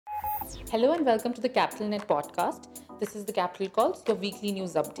Hello and welcome to the Capital Net podcast. This is the Capital Calls, your weekly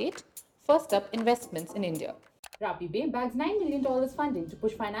news update. First up, investments in India. RappiPay bags $9 million funding to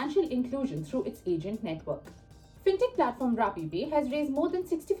push financial inclusion through its agent network. Fintech platform RappiPay has raised more than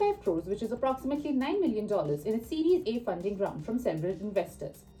 65 crores, which is approximately $9 million, in its Series A funding round from several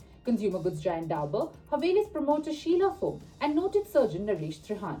investors. Consumer goods giant Dabur, Haveli's promoter Sheela Foam, and noted surgeon Naresh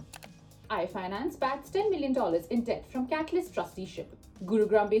Trihan. iFinance backs $10 million in debt from Catalyst trusteeship.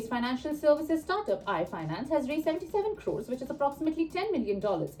 Gurugram-based financial services startup iFinance has raised 77 crores, which is approximately $10 million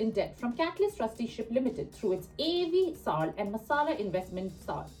in debt from Catalyst Trusteeship Limited through its AAV SARL and Masala Investment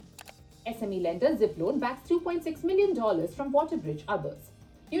SARL. SME lender Ziploan backs $2.6 million from Waterbridge Others.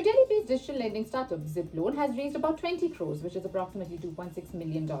 New Delhi-based digital lending startup Ziploan has raised about 20 crores, which is approximately $2.6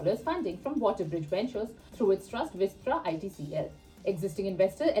 million funding from Waterbridge Ventures through its trust Vispra ITCL. Existing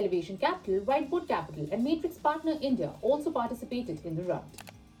investor Elevation Capital, Whiteboard Capital, and Matrix Partner India also participated in the round.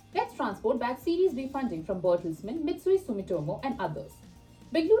 Let's Transport backed Series B funding from Bertelsmann, Mitsui Sumitomo, and others.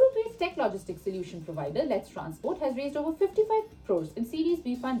 Bengaluru-based tech logistics solution provider Let's Transport has raised over 55 crores in Series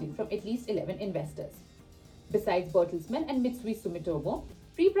B funding from at least 11 investors. Besides Bertelsmann and Mitsui Sumitomo,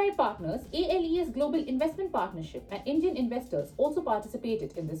 Freebride Partners, ALES Global Investment Partnership, and Indian investors also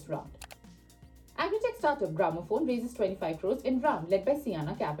participated in this round. Agritech startup Gramophone raises 25 crores in round led by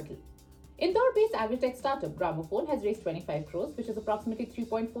Siana Capital. Indore-based agritech startup Gramophone has raised 25 crores, which is approximately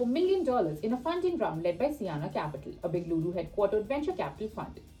 $3.4 million in a funding round led by Siana Capital, a Bengaluru headquartered venture capital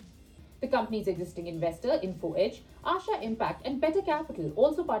fund. The company's existing investor InfoEdge, Asha Impact, and Better Capital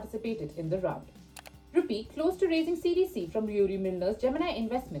also participated in the round. Rupee close to raising Series C from Yuri Milner's Gemini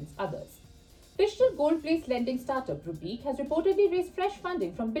Investments Others. Digital gold-based lending startup Rupeek has reportedly raised fresh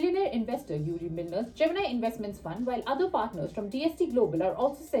funding from billionaire investor Yuri Milner's Gemini Investments Fund, while other partners from DST Global are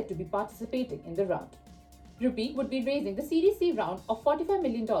also said to be participating in the round. Rupeek would be raising the Series C round of $45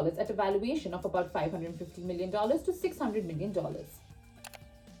 million at a valuation of about $550 million to $600 million.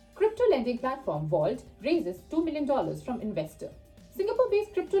 Crypto lending platform Vault raises $2 million from investor.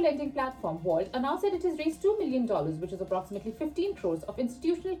 Singapore-based crypto lending platform Vault announced that it has raised $2 million, which is approximately 15 crores of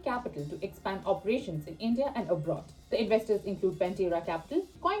institutional capital to expand operations in India and abroad. The investors include Pantera Capital,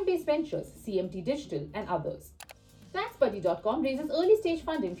 Coinbase Ventures, CMT Digital, and others. TaxBuddy.com raises early-stage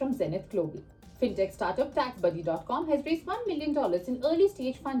funding from Zenith Global. Fintech startup TaxBuddy.com has raised $1 million in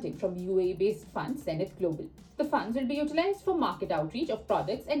early-stage funding from UAE-based fund Zenith Global. The funds will be utilized for market outreach of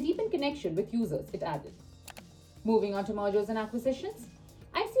products and deepen connection with users, it added. Moving on to mergers and acquisitions,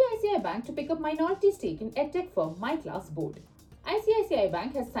 ICICI Bank to pick up minority stake in edtech firm MyClass Board. ICICI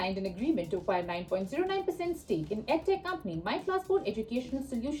Bank has signed an agreement to acquire 9.09% stake in edtech company MyClass Board Educational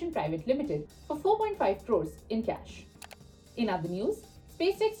Solution Private Limited for 4.5 crores in cash. In other news,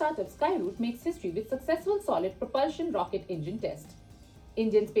 space tech startup Skyroot makes history with successful solid propulsion rocket engine test.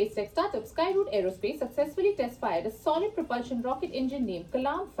 Indian space tech startup Skyroot Aerospace successfully test-fired a solid propulsion rocket engine named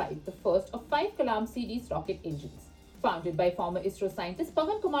Kalam 5, the first of 5 Kalam series rocket engines. Founded by former ISRO scientists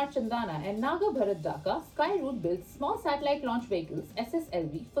Pavan Kumar Chandana and Naga Bharat Dhaka, Skyroot builds small satellite launch vehicles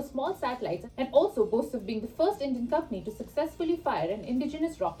SSLV for small satellites and also boasts of being the first Indian company to successfully fire an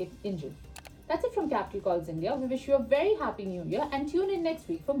indigenous rocket engine. That's it from Capital Calls India. We wish you a very happy new year and tune in next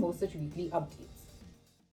week for more such weekly updates.